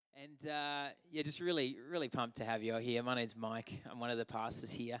And just really, really pumped to have you all here. My name's Mike. I'm one of the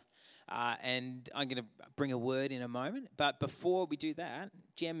pastors here. And I'm going to bring a word in a moment. But before we do that,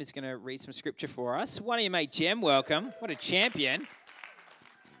 Jem is going to read some scripture for us. Why don't you make Jem welcome? What a champion.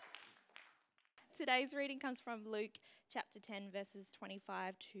 Today's reading comes from Luke chapter 10, verses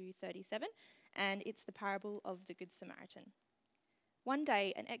 25 to 37, and it's the parable of the Good Samaritan. One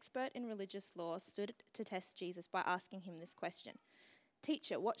day, an expert in religious law stood to test Jesus by asking him this question: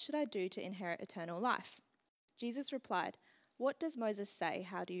 "Teacher, what should I do to inherit eternal life?" Jesus replied, "What does Moses say?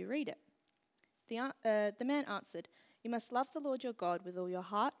 How do you read it?" The man answered, "You must love the Lord your God with all your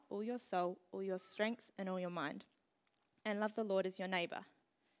heart, all your soul, all your strength, and all your mind, and love the Lord as your neighbor."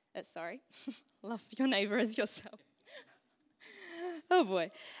 Love your neighbor as yourself. Oh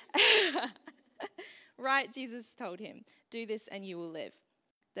boy. "Right," Jesus told him, "do this and you will live."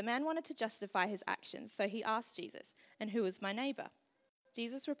 The man wanted to justify his actions, so he asked Jesus, "And who is my neighbor?"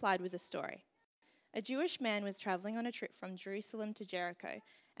 Jesus replied with a story. A Jewish man was traveling on a trip from Jerusalem to Jericho,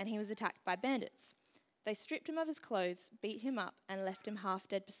 and he was attacked by bandits. They stripped him of his clothes, beat him up, and left him half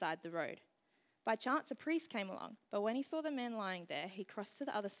dead beside the road. By chance, a priest came along, but when he saw the man lying there, he crossed to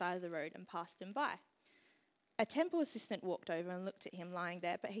the other side of the road and passed him by. A temple assistant walked over and looked at him lying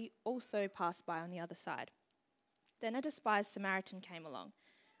there, but he also passed by on the other side. Then a despised Samaritan came along.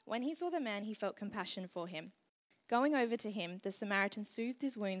 When he saw the man, he felt compassion for him. Going over to him, the Samaritan soothed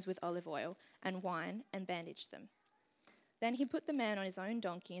his wounds with olive oil and wine and bandaged them. Then he put the man on his own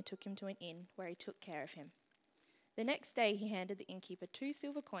donkey and took him to an inn, where he took care of him. The next day he handed the innkeeper 2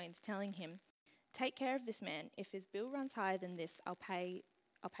 silver coins, telling him, "Take care of this man. If his bill runs higher than this, I'll pay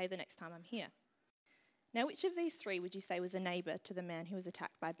the next time I'm here." "Now which of these 3 would you say was a neighbor to the man who was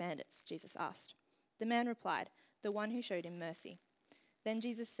attacked by bandits?" Jesus asked. The man replied, "The one who showed him mercy." Then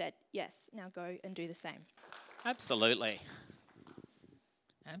Jesus said, "Yes, now go and do the same." Absolutely.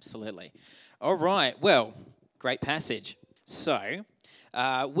 All right. Well, great passage. So,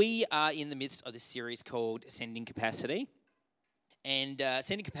 we are in the midst of this series called Ascending Capacity. And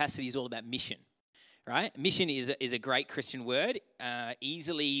Ascending Capacity is all about mission, right? Mission is a great Christian word,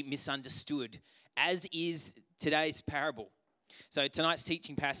 easily misunderstood, as is today's parable. So tonight's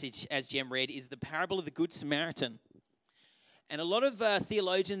teaching passage, as Jem read, is the parable of the Good Samaritan. And a lot of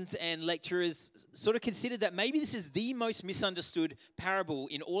theologians and lecturers sort of consider that maybe this is the most misunderstood parable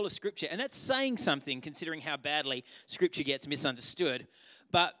in all of Scripture. And that's saying something, considering how badly Scripture gets misunderstood.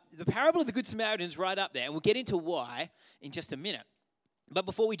 But the parable of the Good Samaritan is right up there, and we'll get into why in just a minute. But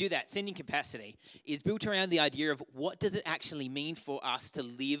before we do that, Ascending Capacity is built around the idea of what does it actually mean for us to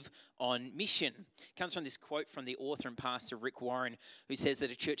live on mission. It comes from this quote from the author and pastor Rick Warren, who says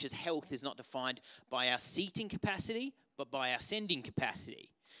that a church's health is not defined by our seating capacity, but by our sending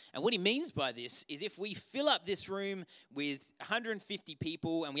capacity. And what he means by this is if we fill up this room with 150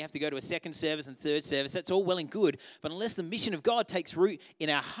 people and we have to go to a second service and third service, that's all well and good. But unless the mission of God takes root in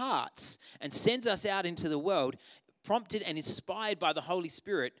our hearts and sends us out into the world, prompted and inspired by the Holy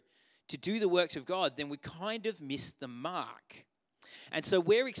Spirit to do the works of God, then we kind of miss the mark. And so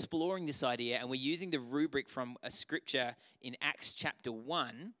we're exploring this idea, and we're using the rubric from a scripture in Acts chapter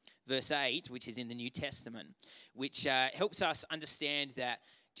 1, verse 8, which is in the New Testament, which helps us understand that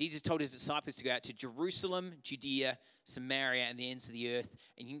Jesus told his disciples to go out to Jerusalem, Judea, Samaria, and the ends of the earth.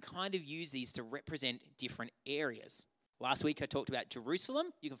 And you can kind of use these to represent different areas. Last week I talked about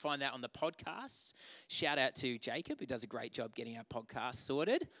Jerusalem. You can find that on the podcasts. Shout out to Jacob, who does a great job getting our podcast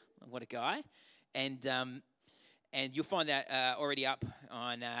sorted. What a guy. And you'll find that already up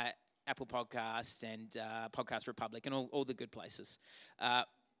on Apple Podcasts and Podcast Republic and all the good places.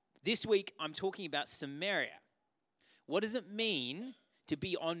 This week I'm talking about Samaria. What does it mean to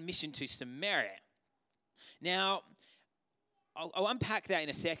be on mission to Samaria? Now, I'll unpack that in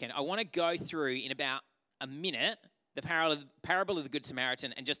a second. I want to go through in about a minute the parable of the Good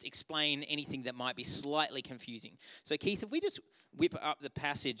Samaritan and just explain anything that might be slightly confusing. So Keith, if we just whip up the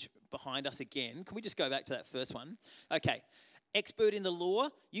passage behind us again, can we just go back to that first one? Okay. Expert in the law,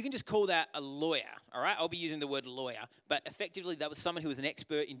 you can just call that a lawyer, all right? I'll be using the word lawyer, but effectively that was someone who was an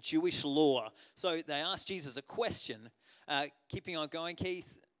expert in Jewish law. So they asked Jesus a question. Keeping on going,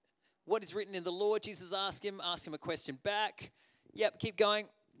 Keith, what is written in the law? Jesus asked him a question back. Yep, keep going.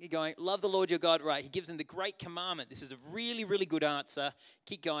 You're going, love the Lord your God. Right, he gives them the great commandment. This is a really, really good answer.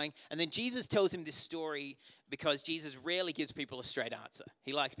 Keep going. And then Jesus tells him this story because Jesus rarely gives people a straight answer.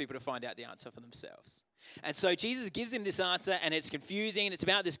 He likes people to find out the answer for themselves. And so Jesus gives him this answer, and it's confusing. It's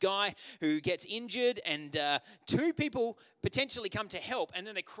about this guy who gets injured, and 2 people potentially come to help, and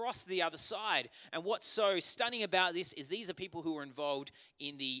then they cross the other side. And what's so stunning about this is these are people who were involved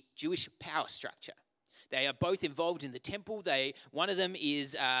in the Jewish power structure. They are both involved in the temple. One of them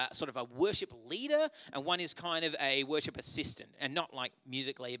is sort of a worship leader, and one is kind of a worship assistant, and not like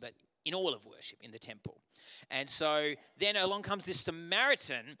musically, but in all of worship in the temple. And so then along comes this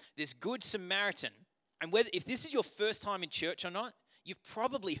Samaritan, this good Samaritan. And if this is your first time in church or not, you've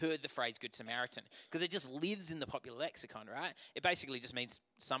probably heard the phrase Good Samaritan because it just lives in the popular lexicon, right? It basically just means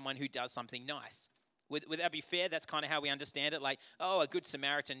someone who does something nice. Would that be fair? That's kind of how we understand it. Like, oh, a Good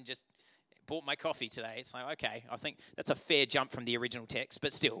Samaritan just bought my coffee today. It's like, okay, I think that's a fair jump from the original text,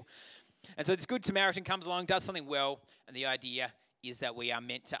 but still. And so this Good Samaritan comes along, does something well, and the idea is that we are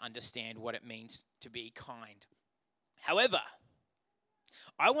meant to understand what it means to be kind. However,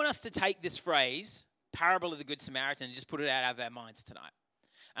 I want us to take this phrase, parable of the Good Samaritan, and just put it out of our minds tonight.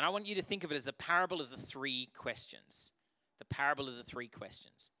 And I want you to think of it as the parable of the three questions. The parable of the three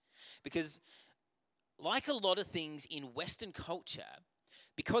questions. Because like a lot of things in Western culture,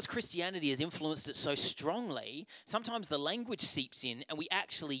 because Christianity has influenced it so strongly, sometimes the language seeps in and we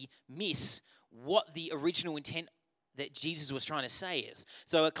actually miss what the original intent that Jesus was trying to say is.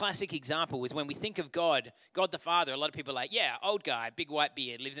 So a classic example is when we think of God the Father, a lot of people are like, yeah, old guy, big white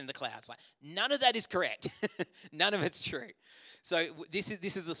beard, lives in the clouds. Like, none of that is correct. None of it's true. So this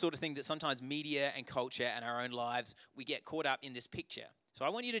is the sort of thing that sometimes media and culture and our own lives, we get caught up in this picture. So I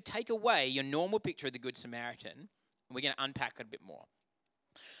want you to take away your normal picture of the Good Samaritan, and we're going to unpack it a bit more.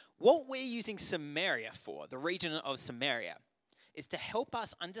 What we're using Samaria for, the region of Samaria, is to help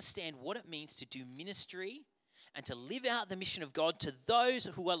us understand what it means to do ministry and to live out the mission of God to those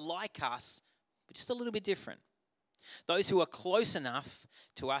who are like us, but just a little bit different. Those who are close enough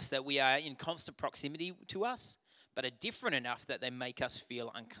to us that we are in constant proximity to us, but are different enough that they make us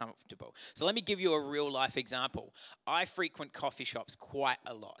feel uncomfortable. So let me give you a real life example. I frequent coffee shops quite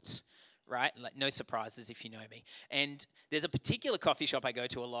a lot, right? Like, no surprises if you know me. And there's a particular coffee shop I go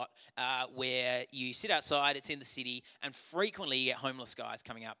to a lot where you sit outside, it's in the city, and frequently you get homeless guys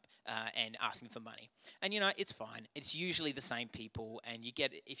coming up and asking for money. And, it's fine. It's usually the same people, and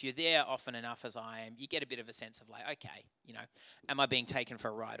if you're there often enough as I am, you get a bit of a sense of like, okay, am I being taken for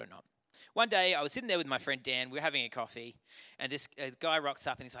a ride or not? One day I was sitting there with my friend Dan, we were having a coffee, and this guy rocks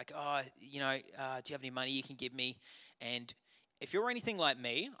up and he's like, oh, do you have any money you can give me? And if you're anything like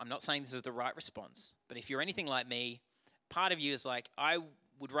me, I'm not saying this is the right response, but if you're anything like me, part of you is like, I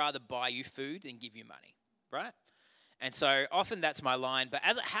would rather buy you food than give you money, right? And so often that's my line, but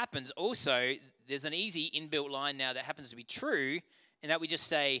as it happens also, there's an easy inbuilt line now that happens to be true, in that we just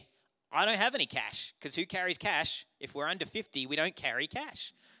say, I don't have any cash, because who carries cash? If we're under 50, we don't carry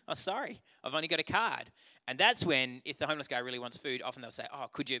cash. Oh, sorry, I've only got a card. And that's when, if the homeless guy really wants food, often they'll say, oh,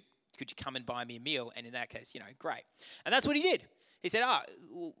 could you come and buy me a meal? And in that case, great. And that's what he did. He said,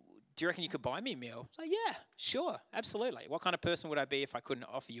 do you reckon you could buy me a meal? I was like, yeah, sure, absolutely. What kind of person would I be if I couldn't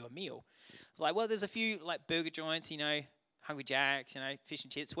offer you a meal? I was like, well, there's a few like burger joints, Hungry Jack's, fish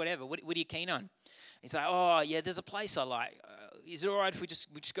and chips, whatever. What are you keen on? He's like, oh, yeah, there's a place I like. Is it all right if we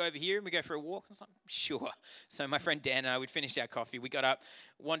just go over here and we go for a walk? I was like, sure. So my friend Dan and I, we'd finished our coffee. We got up,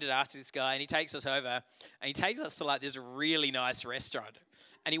 wandered after this guy, and he takes us over, and he takes us to like this really nice restaurant.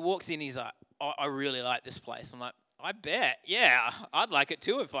 And he walks in, he's like, oh, I really like this place. I'm like, I bet. Yeah, I'd like it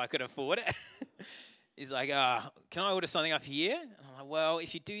too if I could afford it. He's like, can I order something up here? And I'm like, well,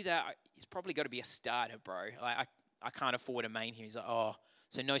 if you do that, it's probably got to be a starter, bro. Like, I can't afford a main here. He's like, oh,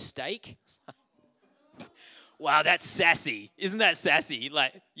 so no steak? Wow, that's sassy. Isn't that sassy?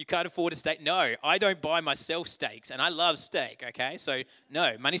 Like, you can't afford a steak? No, I don't buy myself steaks, and I love steak, okay? So,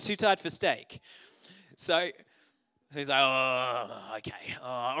 no, money's too tight for steak. So he's like, oh, okay. Oh,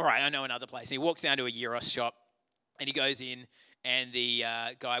 all right, I know another place. And he walks down to a gyros shop, and he goes in, and the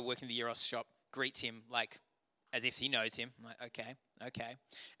guy working the gyros shop greets him like as if he knows him. I'm like, okay.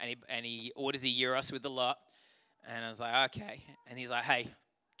 And he orders a gyros with the lot, and I was like, okay. And he's like, hey,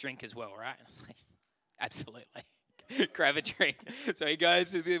 drink as well, right? And I was like, absolutely. Grab a drink. So he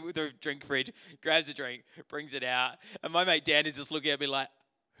goes to the drink fridge, grabs a drink, brings it out. And my mate Dan is just looking at me like,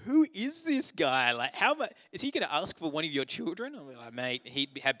 who is this guy? Like, how much is he going to ask for one of your children? I'm like, mate,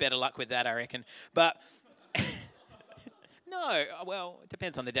 he'd have better luck with that, I reckon. But no, well, it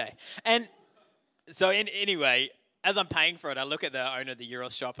depends on the day. And so anyway, as I'm paying for it, I look at the owner of the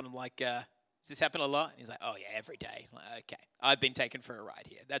gyros shop and I'm like, does this happen a lot? And he's like, oh yeah, every day. I'm like, okay, I've been taken for a ride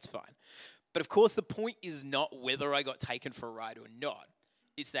here. That's fine. But of course, the point is not whether I got taken for a ride or not.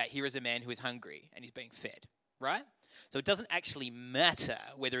 It's that here is a man who is hungry and he's being fed, right? So it doesn't actually matter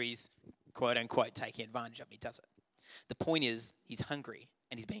whether he's quote unquote taking advantage of me, does it? The point is he's hungry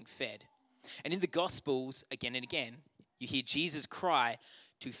and he's being fed. And in the Gospels, again and again, you hear Jesus cry,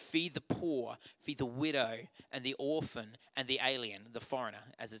 to feed the poor, feed the widow and the orphan and the alien, the foreigner,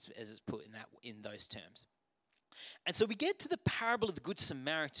 as it's put in those terms. And so we get to the parable of the Good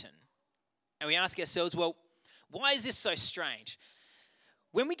Samaritan, and we ask ourselves, well, why is this so strange?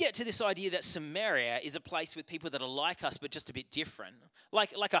 When we get to this idea that Samaria is a place with people that are like us but just a bit different,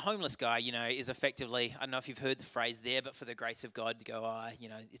 like a homeless guy, is effectively, I don't know if you've heard the phrase there, but for the grace of God, to go,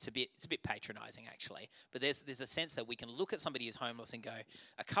 it's a bit patronizing actually. But there's a sense that we can look at somebody who's homeless and go,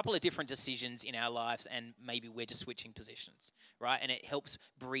 a couple of different decisions in our lives and maybe we're just switching positions, right? And it helps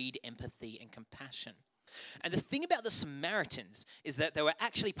breed empathy and compassion. And the thing about the Samaritans is that they were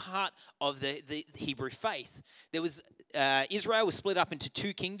actually part of the Hebrew faith. There was Israel was split up into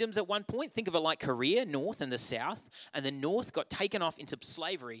two kingdoms at one point. Think of it like Korea, north and the south. And the north got taken off into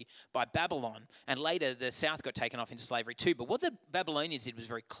slavery by Babylon. And later the south got taken off into slavery too. But what the Babylonians did was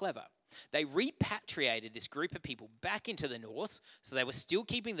very clever. They repatriated this group of people back into the north. So they were still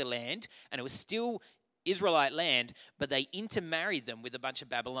keeping the land and it was still Israelite land, but they intermarried them with a bunch of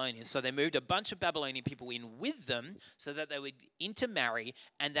Babylonians. So they moved a bunch of Babylonian people in with them so that they would intermarry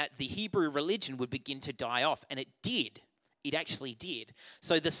and that the Hebrew religion would begin to die off. And it did. It actually did.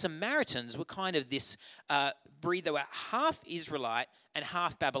 So the Samaritans were kind of this breed. They were half Israelite and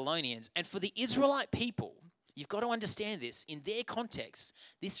half Babylonians. And for the Israelite people, you've got to understand this. In their context,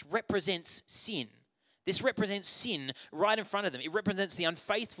 this represents sin. This represents sin right in front of them. It represents the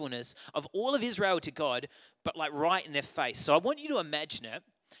unfaithfulness of all of Israel to God, but like right in their face. So I want you to imagine it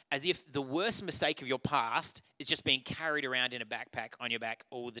as if the worst mistake of your past is just being carried around in a backpack on your back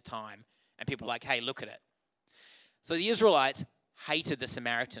all the time. And people are like, hey, look at it. So the Israelites hated the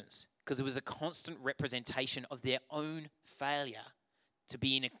Samaritans because it was a constant representation of their own failure to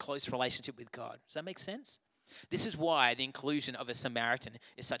be in a close relationship with God. Does that make sense? This is why the inclusion of a Samaritan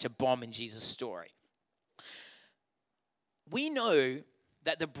is such a bomb in Jesus' story. We know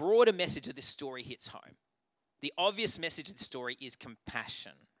that the broader message of this story hits home. The obvious message of the story is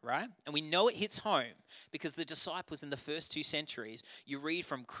compassion, right? And we know it hits home because the disciples in the first 2 centuries, you read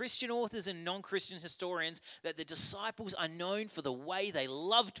from Christian authors and non-Christian historians that the disciples are known for the way they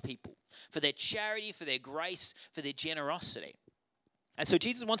loved people, for their charity, for their grace, for their generosity. And so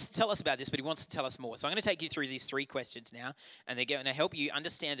Jesus wants to tell us about this, but he wants to tell us more. So I'm going to take you through these 3 questions now, and they're going to help you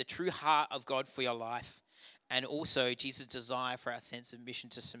understand the true heart of God for your life and also Jesus' desire for our sense of mission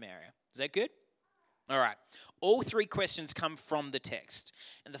to Samaria. Is that good? All right. All 3 questions come from the text.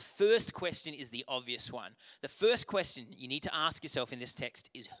 And the first question is the obvious one. The first question you need to ask yourself in this text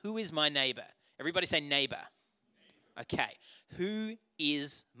is, who is my neighbor? Everybody say neighbor. Okay. Who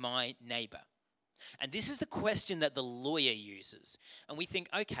is my neighbor? And this is the question that the lawyer uses. And we think,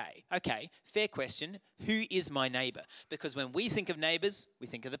 okay, fair question. Who is my neighbor? Because when we think of neighbors, we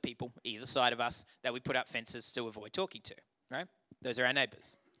think of the people either side of us that we put up fences to avoid talking to, right? Those are our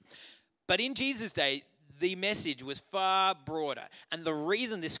neighbors. But in Jesus' day, the message was far broader. And the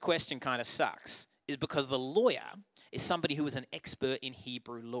reason this question kind of sucks is because the lawyer is somebody who is an expert in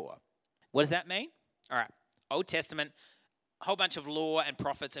Hebrew law. What does that mean? All right, Old Testament, a whole bunch of law and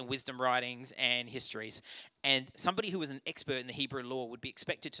prophets and wisdom writings and histories. And somebody who was an expert in the Hebrew law would be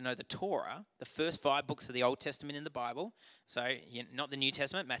expected to know the Torah, the first 5 books of the Old Testament in the Bible. So not the New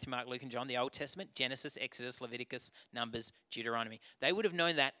Testament, Matthew, Mark, Luke, and John, the Old Testament, Genesis, Exodus, Leviticus, Numbers, Deuteronomy. They would have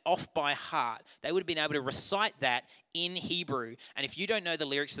known that off by heart. They would have been able to recite that in Hebrew. And if you don't know the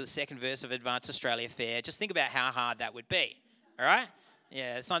lyrics to the 2nd verse of Advanced Australia Fair, just think about how hard that would be. All right?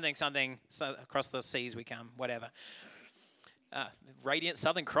 Yeah, something, so across the seas we come, whatever. Radiant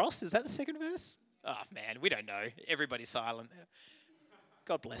Southern Cross, is that the 2nd verse? Oh, man, we don't know. Everybody's silent.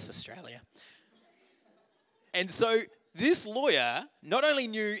 God bless Australia. And so this lawyer not only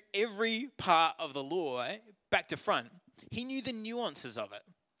knew every part of the law back to front, he knew the nuances of it.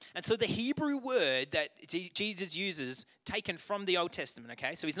 And so the Hebrew word that Jesus uses, taken from the Old Testament,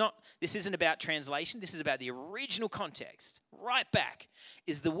 okay? So this isn't about translation. This is about the original context. Right back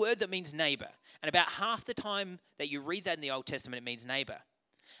is the word that means neighbor. And about half the time that you read that in the Old Testament, it means neighbor.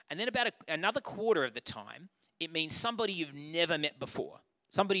 And then about another quarter of the time, it means somebody you've never met before.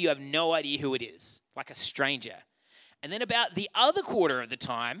 Somebody you have no idea who it is, like a stranger. And then about the other quarter of the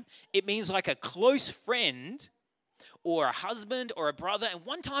time, it means like a close friend or a husband or a brother. And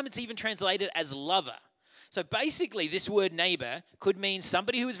one time it's even translated as lover. So basically this word neighbor could mean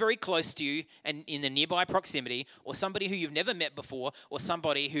somebody who is very close to you and in the nearby proximity, or somebody who you've never met before, or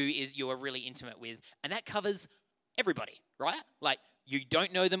somebody who you're really intimate with. And that covers everybody, right? Like you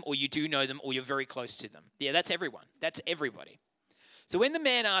don't know them or you do know them or you're very close to them. Yeah, that's everyone. That's everybody. So when the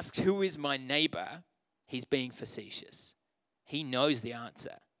man asks, who is my neighbor, he's being facetious. He knows the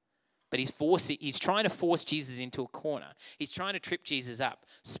answer. But he's trying to force Jesus into a corner. He's trying to trip Jesus up.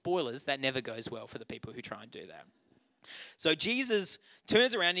 Spoilers, that never goes well for the people who try and do that. So Jesus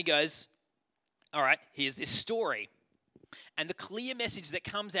turns around and he goes, all right, here's this story. And the clear message that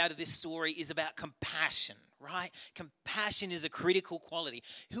comes out of this story is about compassion, right? Compassion is a critical quality.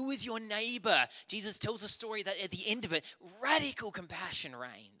 Who is your neighbor? Jesus tells a story that at the end of it, radical compassion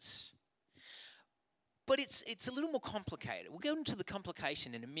reigns. But it's a little more complicated. We'll go into the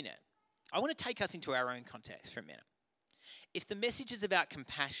complication in a minute. I want to take us into our own context for a minute. If the message is about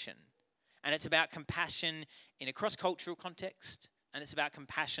compassion, and it's about compassion in a cross-cultural context, and it's about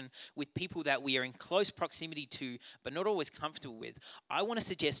compassion with people that we are in close proximity to, but not always comfortable with, I want to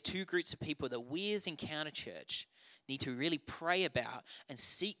suggest two groups of people that we as Encounter Church need to really pray about and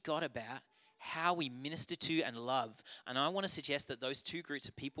seek God about how we minister to and love. And I want to suggest that those two groups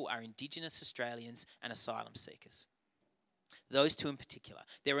of people are Indigenous Australians and asylum seekers. Those two in particular.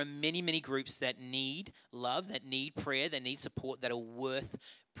 There are many, many groups that need love, that need prayer, that need support, that are worth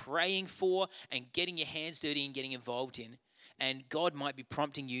praying for and getting your hands dirty and getting involved in. And God might be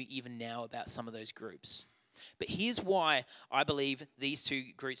prompting you even now about some of those groups. But here's why I believe these two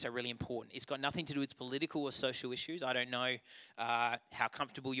groups are really important. It's got nothing to do with political or social issues. I don't know how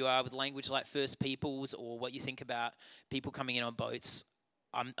comfortable you are with language like First Peoples or what you think about people coming in on boats.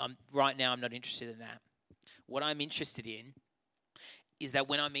 Right now, I'm not interested in that. What I'm interested in is that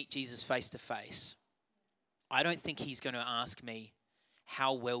when I meet Jesus face to face, I don't think he's going to ask me,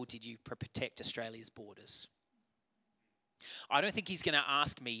 how well did you protect Australia's borders? I don't think he's going to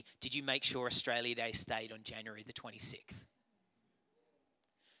ask me, did you make sure Australia Day stayed on January the 26th?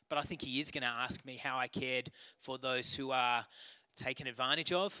 But I think he is going to ask me how I cared for those who are taken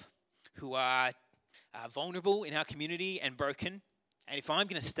advantage of, who are vulnerable in our community and broken. And if I'm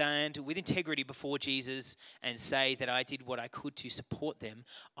going to stand with integrity before Jesus and say that I did what I could to support them,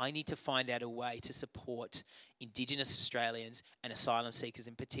 I need to find out a way to support Indigenous Australians and asylum seekers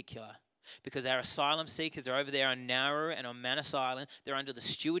in particular. Because our asylum seekers are over there on Nauru and on Manus Island. They're under the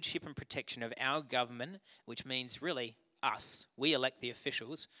stewardship and protection of our government, which means really us. We elect the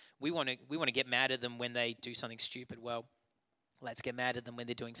officials. We want to get mad at them when they do something stupid. Well, let's get mad at them when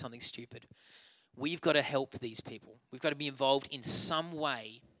they're doing something stupid. We've got to help these people. We've got to be involved in some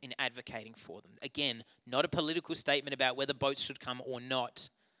way in advocating for them. Again, not a political statement about whether boats should come or not.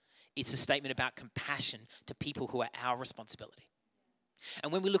 It's a statement about compassion to people who are our responsibility.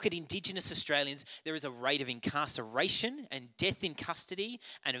 And when we look at Indigenous Australians, there is a rate of incarceration and death in custody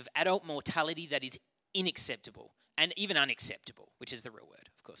and of adult mortality that is unacceptable and even unacceptable, which is the real word,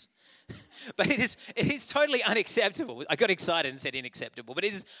 of course. But it is totally unacceptable. I got excited and said unacceptable, but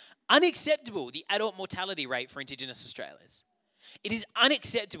it is unacceptable, the adult mortality rate for Indigenous Australians. It is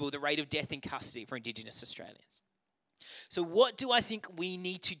unacceptable, the rate of death in custody for Indigenous Australians. So what do I think we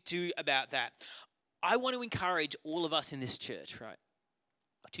need to do about that? I want to encourage all of us in this church, right,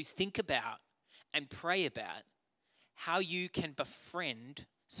 to think about and pray about how you can befriend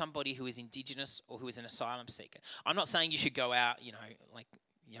somebody who is Indigenous or who is an asylum seeker. I'm not saying you should go out,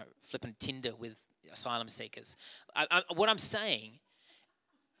 flipping Tinder with asylum seekers. What I'm saying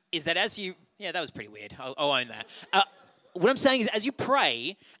is that that was pretty weird. I'll own that. What I'm saying is as you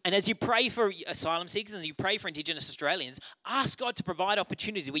pray, and as you pray for asylum seekers, and as you pray for Indigenous Australians, ask God to provide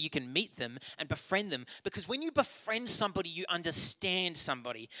opportunities where you can meet them and befriend them. Because when you befriend somebody, you understand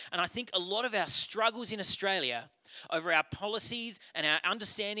somebody. And I think a lot of our struggles in Australia over our policies and our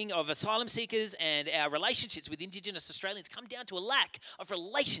understanding of asylum seekers and our relationships with Indigenous Australians come down to a lack of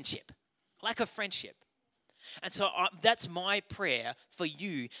relationship, lack of friendship. And so that's my prayer for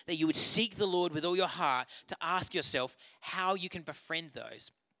you, that you would seek the Lord with all your heart to ask yourself how you can befriend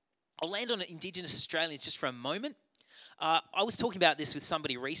those. I'll land on Indigenous Australians just for a moment. I was talking about this with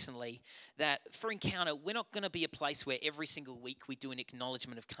somebody recently, that for Encounter, we're not going to be a place where every single week we do an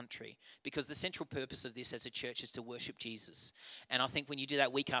acknowledgement of country, because the central purpose of this as a church is to worship Jesus. And I think when you do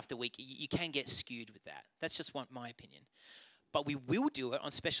that week after week, you can get skewed with that. That's just my opinion. But we will do it on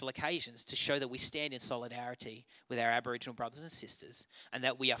special occasions to show that we stand in solidarity with our Aboriginal brothers and sisters, and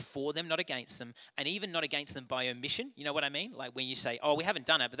that we are for them, not against them, and even not against them by omission. You know what I mean? Like when you say, oh, we haven't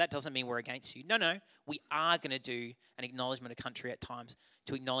done it, but that doesn't mean we're against you. No, we are going to do an acknowledgement of country at times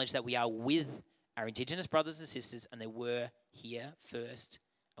to acknowledge that we are with our Indigenous brothers and sisters, and they were here first,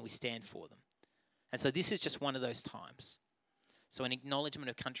 and we stand for them. And so this is just one of those times. So an acknowledgement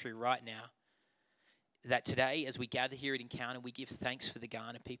of country right now, that today, as we gather here at Encounter, we give thanks for the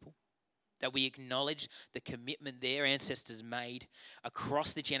Kaurna people, that we acknowledge the commitment their ancestors made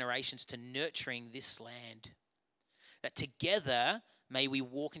across the generations to nurturing this land, that together may we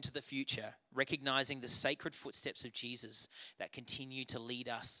walk into the future recognizing the sacred footsteps of Jesus that continue to lead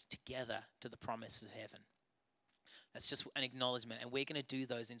us together to the promises of heaven. That's just an acknowledgement, and we're going to do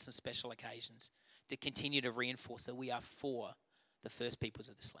those in some special occasions to continue to reinforce that we are for the first peoples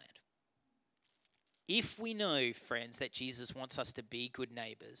of this land. If we know, friends, that Jesus wants us to be good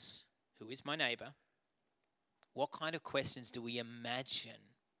neighbors, who is my neighbor, what kind of questions do we imagine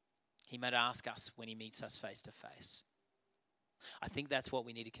he might ask us when he meets us face to face? I think that's what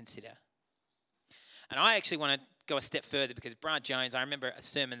we need to consider. And I actually want to go a step further, because Brant Jones, I remember a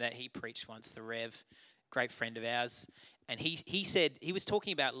sermon that he preached once, the Rev, great friend of ours, and he said, he was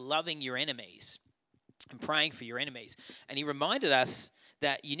talking about loving your enemies and praying for your enemies. And he reminded us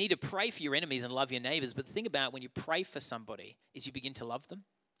that you need to pray for your enemies and love your neighbors. But the thing about when you pray for somebody is you begin to love them.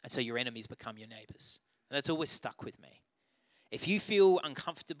 And so your enemies become your neighbors. And that's always stuck with me. If you feel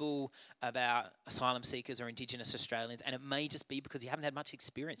uncomfortable about asylum seekers or Indigenous Australians, and it may just be because you haven't had much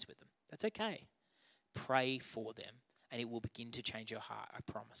experience with them, that's okay. Pray for them and it will begin to change your heart, I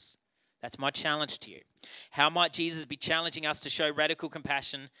promise. That's my challenge to you. How might Jesus be challenging us to show radical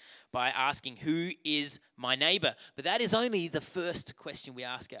compassion? By asking, who is my neighbor? But that is only the first question we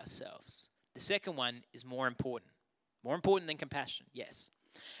ask ourselves. The second one is more important than compassion, yes.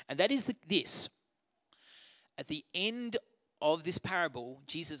 And that is this. At the end of this parable,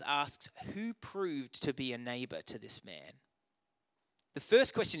 Jesus asks, who proved to be a neighbor to this man? The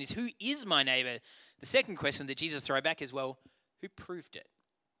first question is, who is my neighbor? The second question that Jesus throws back is, well, who proved it?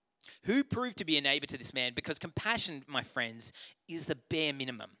 Who proved to be a neighbor to this man? Because compassion, my friends, is the bare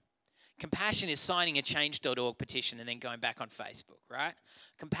minimum. Compassion is signing a change.org petition and then going back on Facebook, right?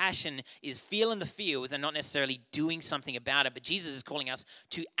 Compassion is feeling the feels and not necessarily doing something about it, but Jesus is calling us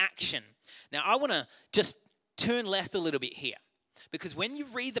to action. Now, I want to just turn left a little bit here, because when you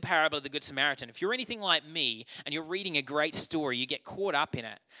read the parable of the Good Samaritan, if you're anything like me and you're reading a great story, you get caught up in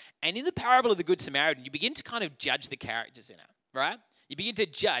it. And in the parable of the Good Samaritan, you begin to kind of judge the characters in it, right? You begin to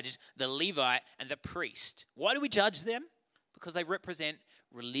judge the Levite and the priest. Why do we judge them? Because they represent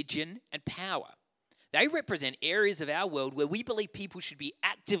religion and power. They represent areas of our world where we believe people should be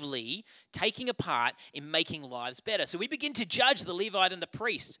actively taking a part in making lives better. So we begin to judge the Levite and the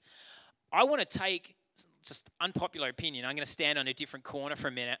priest. I want to take just unpopular opinion. I'm going to stand on a different corner for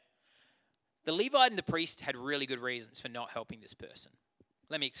a minute. The Levite and the priest had really good reasons for not helping this person.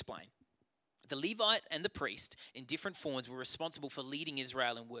 Let me explain. The Levite and the priest, in different forms, were responsible for leading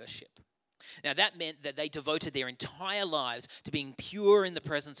Israel in worship. Now, that meant that they devoted their entire lives to being pure in the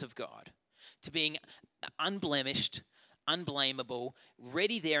presence of God, to being unblemished, unblameable,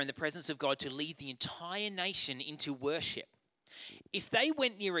 ready there in the presence of God to lead the entire nation into worship. If they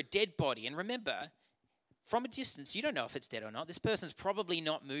went near a dead body, and remember, from a distance, you don't know if it's dead or not. This person's probably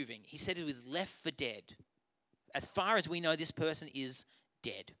not moving. He said it was left for dead. As far as we know, this person is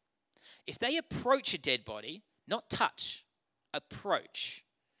dead. If they approach a dead body, not touch, approach,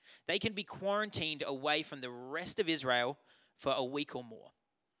 they can be quarantined away from the rest of Israel for a week or more.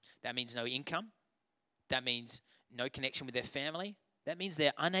 That means no income. That means no connection with their family. That means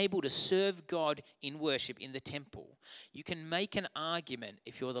they're unable to serve God in worship in the temple. You can make an argument,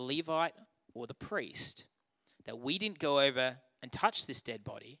 if you're the Levite or the priest, that we didn't go over and touch this dead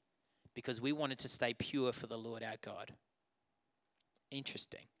body because we wanted to stay pure for the Lord our God.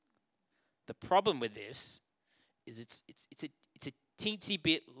 Interesting. The problem with this is it's a teensy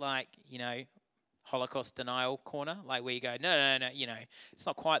bit like, Holocaust denial corner, like where you go, no, it's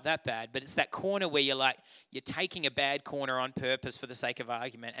not quite that bad, but it's that corner where you're taking a bad corner on purpose for the sake of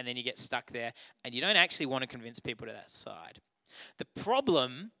argument, and then you get stuck there, and you don't actually want to convince people to that side. The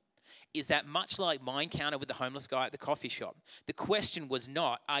problem is that much like my encounter with the homeless guy at the coffee shop, the question was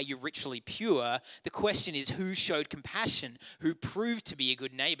not, are you ritually pure? The question is, who showed compassion, who proved to be a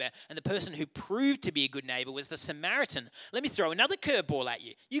good neighbor? And the person who proved to be a good neighbor was the Samaritan. Let me throw another curveball at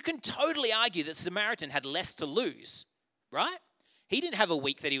you. You can totally argue that the Samaritan had less to lose, right? He didn't have a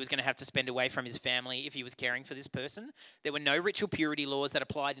week that he was going to have to spend away from his family if he was caring for this person. There were no ritual purity laws that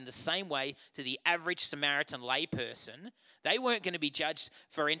applied in the same way to the average Samaritan layperson. They weren't going to be judged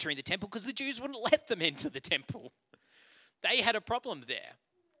for entering the temple because the Jews wouldn't let them into the temple. They had a problem there.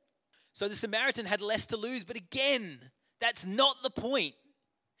 So the Samaritan had less to lose, but again, that's not the point.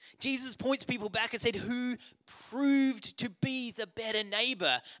 Jesus points people back and said, who proved to be the better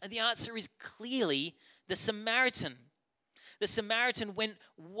neighbor? And the answer is clearly the Samaritan. The Samaritan went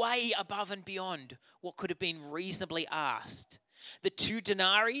way above and beyond what could have been reasonably asked. The 2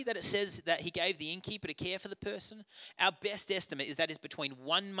 denarii that it says that he gave the innkeeper to care for the person, our best estimate is that is between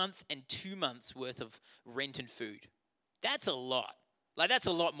 1 month and 2 months worth of rent and food. That's a lot. That's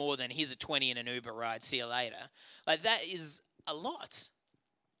a lot more than here's a 20 in an Uber ride, see you later. That is a lot,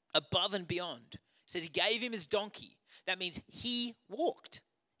 above and beyond. It says he gave him his donkey. That means he walked.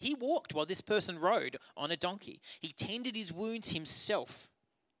 He walked while this person rode on a donkey. He tended his wounds himself.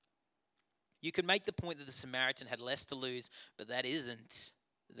 You could make the point that the Samaritan had less to lose, but that isn't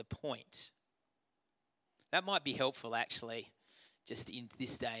the point. That might be helpful, actually, just in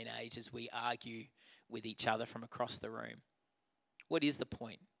this day and age as we argue with each other from across the room. What is the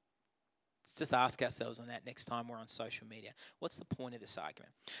point? Let's just ask ourselves on that next time we're on social media. What's the point of this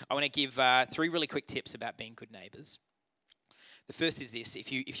argument? I want to give 3 really quick tips about being good neighbours. The first is this: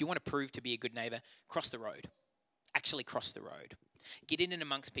 if you want to prove to be a good neighbour, cross the road. Actually cross the road. Get in and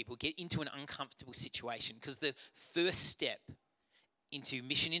amongst people. Get into an uncomfortable situation, because the first step into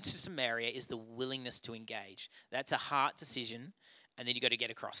mission into Samaria is the willingness to engage. That's a heart decision, and then you've got to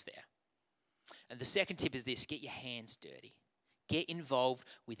get across there. And the second tip is this: get your hands dirty. Get involved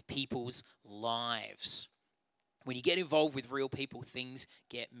with people's lives. When you get involved with real people, things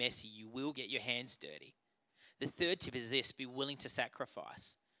get messy. You will get your hands dirty. The third tip is this: be willing to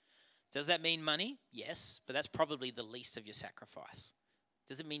sacrifice. Does that mean money? Yes, but that's probably the least of your sacrifice.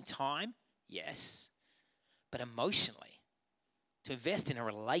 Does it mean time? Yes, but emotionally, to invest in a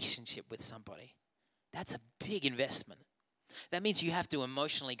relationship with somebody, that's a big investment. That means you have to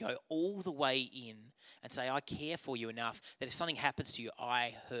emotionally go all the way in and say, I care for you enough that if something happens to you,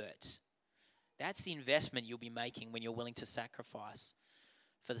 I hurt. That's the investment you'll be making when you're willing to sacrifice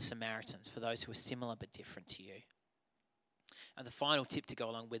for the Samaritans, for those who are similar but different to you. And the final tip to go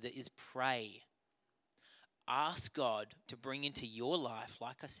along with it is pray. Ask God to bring into your life,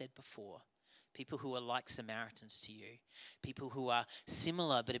 like I said before, people who are like Samaritans to you, people who are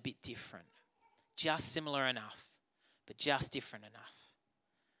similar but a bit different, just similar enough, but just different enough.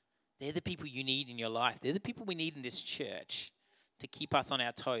 They're the people you need in your life. They're the people we need in this church to keep us on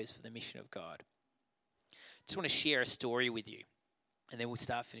our toes for the mission of God. I just want to share a story with you, and then we'll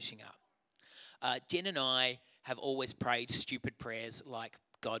start finishing up. Jen and I have always prayed stupid prayers like,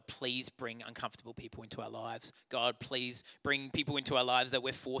 God, please bring uncomfortable people into our lives. God, please bring people into our lives that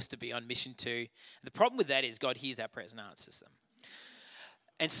we're forced to be on mission to. And the problem with that is God hears our prayers and answers them.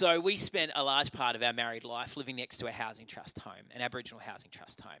 And so we spent a large part of our married life living next to a housing trust home, an Aboriginal housing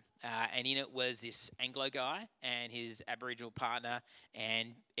trust home. And in it was this Anglo guy and his Aboriginal partner, and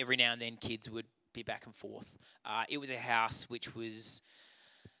every now and then kids would be back and forth. It was a house which was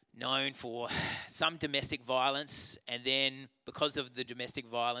known for some domestic violence, and then because of the domestic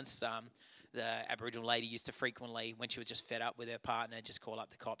violence, the Aboriginal lady used to frequently, when she was just fed up with her partner, just call up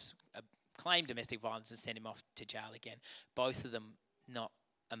the cops, claim domestic violence and send him off to jail again. Both of them not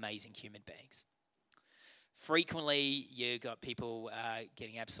amazing human beings. Frequently, you got people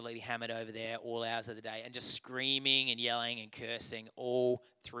getting absolutely hammered over there all hours of the day and just screaming and yelling and cursing all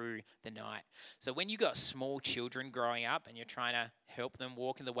through the night. So when you got small children growing up and you're trying to help them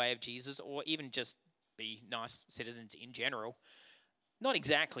walk in the way of Jesus, or even just be nice citizens in general, not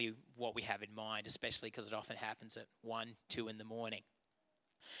exactly what we have in mind, especially because it often happens at 1, 2 in the morning.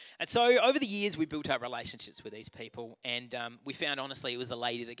 And so over the years, we built up relationships with these people, and we found, honestly, it was the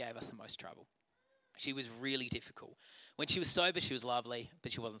lady that gave us the most trouble. She was really difficult. When she was sober, she was lovely,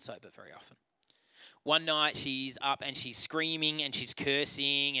 but she wasn't sober very often. One night, she's up and she's screaming and she's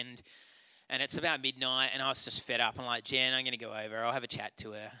cursing, and it's about midnight, and I was just fed up. I'm like, Jen, I'm going to go over. I'll have a chat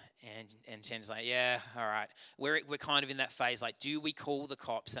to her. And Jen's like, yeah, all right. We're kind of in that phase, like, do we call the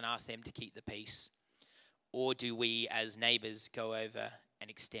cops and ask them to keep the peace? Or do we, as neighbours, go over and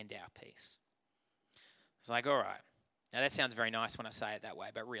extend our peace? It's like, all right. Now, that sounds very nice when I say it that way,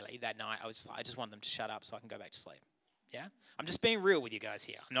 but really, that night, I was just like, I just want them to shut up so I can go back to sleep. Yeah? I'm just being real with you guys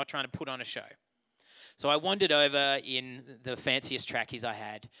here. I'm not trying to put on a show. So I wandered over in the fanciest trackies I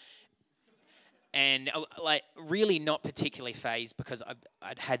had, and like really not particularly fazed because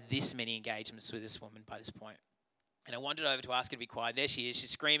I'd had this many engagements with this woman by this point. And I wandered over to ask her to be quiet. There she is.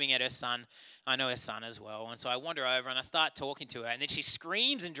 She's screaming at her son. I know her son as well. And so I wander over and I start talking to her. And then she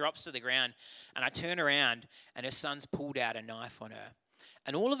screams and drops to the ground. And I turn around and her son's pulled out a knife on her.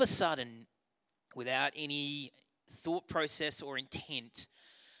 And all of a sudden, without any thought process or intent,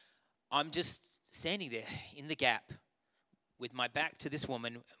 I'm just standing there in the gap with my back to this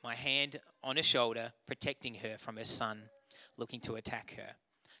woman, my hand on her shoulder, protecting her from her son looking to attack her.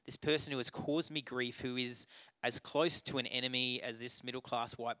 This person who has caused me grief, who is as close to an enemy as this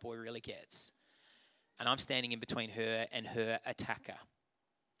middle-class white boy really gets. And I'm standing in between her and her attacker.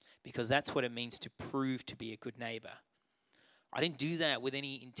 Because that's what it means to prove to be a good neighbour. I didn't do that with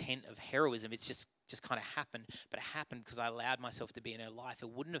any intent of heroism. It's just kind of happened. But it happened because I allowed myself to be in her life. It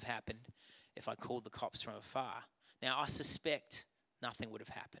wouldn't have happened if I called the cops from afar. Now, I suspect nothing would have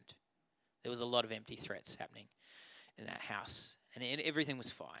happened. There was a lot of empty threats happening in that house, and everything was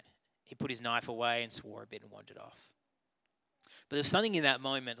fine. He put his knife away and swore a bit and wandered off. But there was something in that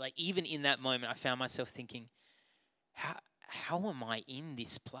moment, like even in that moment, I found myself thinking, how am I in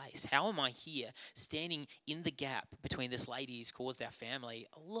this place? How am I here, standing in the gap between this lady who's caused our family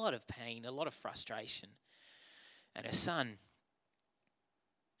a lot of pain, a lot of frustration, and her son?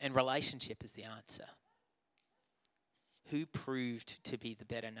 And relationship is the answer. Who proved to be the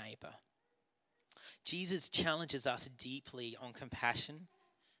better neighbor? Jesus challenges us deeply on compassion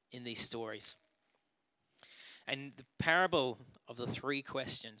in these stories. And the parable of the 3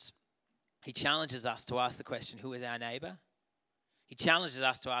 questions, he challenges us to ask the question, who is our neighbor? He challenges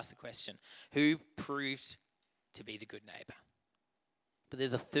us to ask the question, who proved to be the good neighbor? But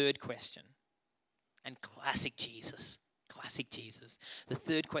there's a third question, and classic Jesus. The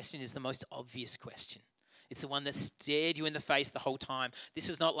third question is the most obvious question. It's the one that stared you in the face the whole time. This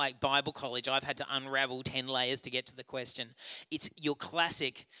is not like Bible college. I've had to unravel 10 layers to get to the question. It's your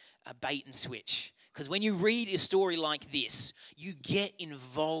classic bait and switch. Because when you read a story like this, you get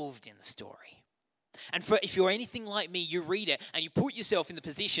involved in the story. And if you're anything like me, you read it and you put yourself in the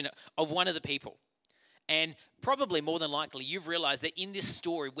position of one of the people. And probably more than likely, you've realized that in this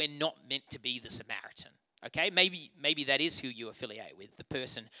story, we're not meant to be the Samaritan. Okay? Maybe that is who you affiliate with, the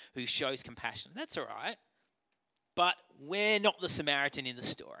person who shows compassion. That's all right. But we're not the Samaritan in the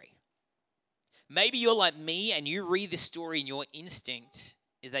story. Maybe you're like me and you read this story and your instinct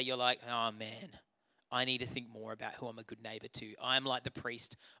is that you're like, oh man, I need to think more about who I'm a good neighbor to. I am like the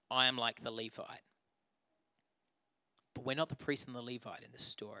priest. I am like the Levite. But we're not the priest and the Levite in this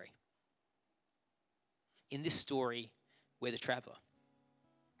story. In this story, we're the traveler.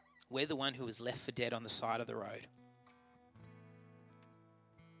 We're the one who was left for dead on the side of the road.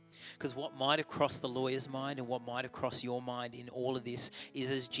 Because what might have crossed the lawyer's mind and what might have crossed your mind in all of this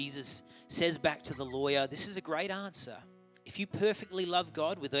is, as Jesus says back to the lawyer, this is a great answer. If you perfectly love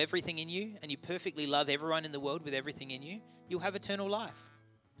God with everything in you and you perfectly love everyone in the world with everything in you, you'll have eternal life.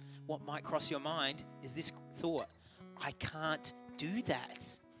 What might cross your mind is this thought, I can't do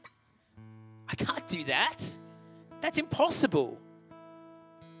that. I can't do that. That's impossible.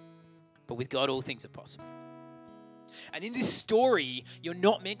 But with God, all things are possible. And in this story, you're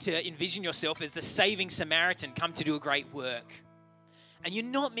not meant to envision yourself as the saving Samaritan come to do a great work. And you're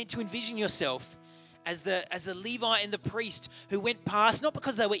not meant to envision yourself as the Levite and the priest who went past, not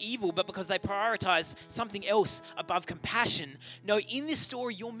because they were evil, but because they prioritized something else above compassion. No, in this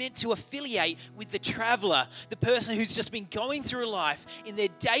story, you're meant to affiliate with the traveler, the person who's just been going through life in their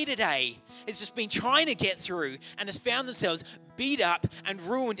day-to-day, has just been trying to get through and has found themselves beat up and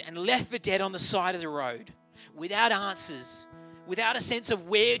ruined and left for dead on the side of the road, without answers, without a sense of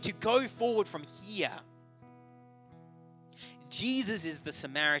where to go forward from here. Jesus is the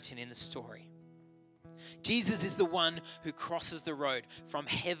Samaritan in the story. Jesus is the one who crosses the road from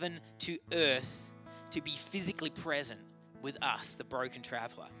heaven to earth to be physically present with us, the broken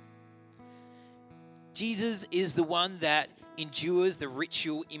traveler. Jesus is the one that endures the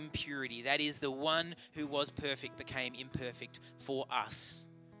ritual impurity. That is, the one who was perfect became imperfect for us,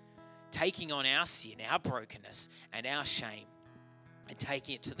 taking on our sin, our brokenness, and our shame, and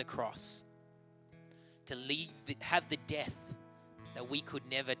taking it to the cross to have the death that we could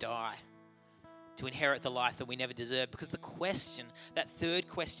never die, to inherit the life that we never deserved. Because the question, that third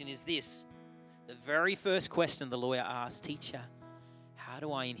question, is this. The very first question the lawyer asked, teacher, how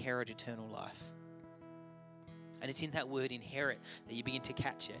do I inherit eternal life? And it's in that word inherit that you begin to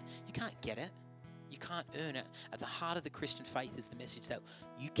catch it. You can't get it. You can't earn it. At the heart of the Christian faith is the message that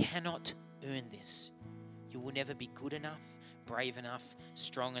you cannot earn this. You will never be good enough, brave enough,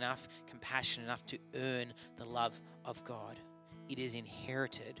 strong enough, compassionate enough to earn the love of God. It is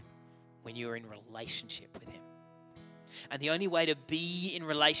inherited when you're in relationship with Him. And the only way to be in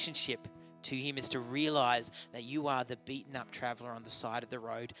relationship to Him is to realize that you are the beaten up traveler on the side of the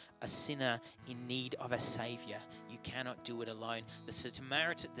road, a sinner in need of a Savior. You cannot do it alone. The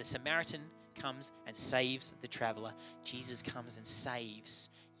Samaritan comes and saves the traveler. Jesus comes and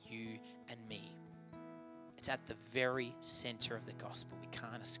saves you and me. It's at the very center of the gospel. We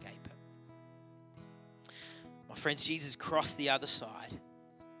can't escape it. My friends, Jesus crossed the other side.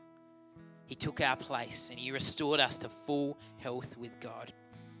 He took our place and He restored us to full health with God.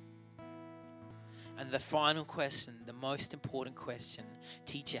 And the final question, the most important question,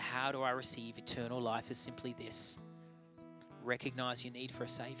 teacher, how do I receive eternal life, is simply this. Recognize your need for a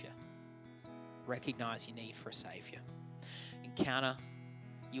Savior. Recognize your need for a Savior. Encounter,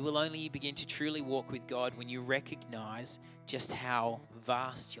 you will only begin to truly walk with God when you recognize just how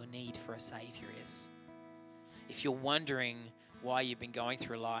vast your need for a Savior is. If you're wondering why you've been going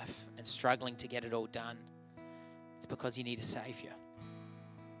through life and struggling to get it all done, it's because you need a Savior.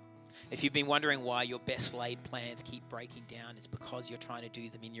 If you've been wondering why your best laid plans keep breaking down, it's because you're trying to do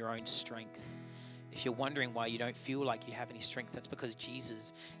them in your own strength. If you're wondering why you don't feel like you have any strength, that's because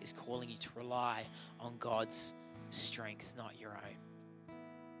Jesus is calling you to rely on God's strength, not your own.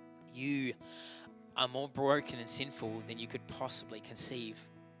 You are more broken and sinful than you could possibly conceive,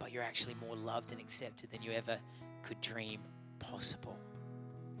 but you're actually more loved and accepted than you ever could dream possible.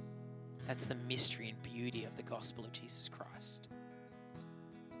 That's the mystery and beauty of the gospel of Jesus Christ.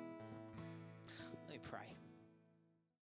 Let me pray.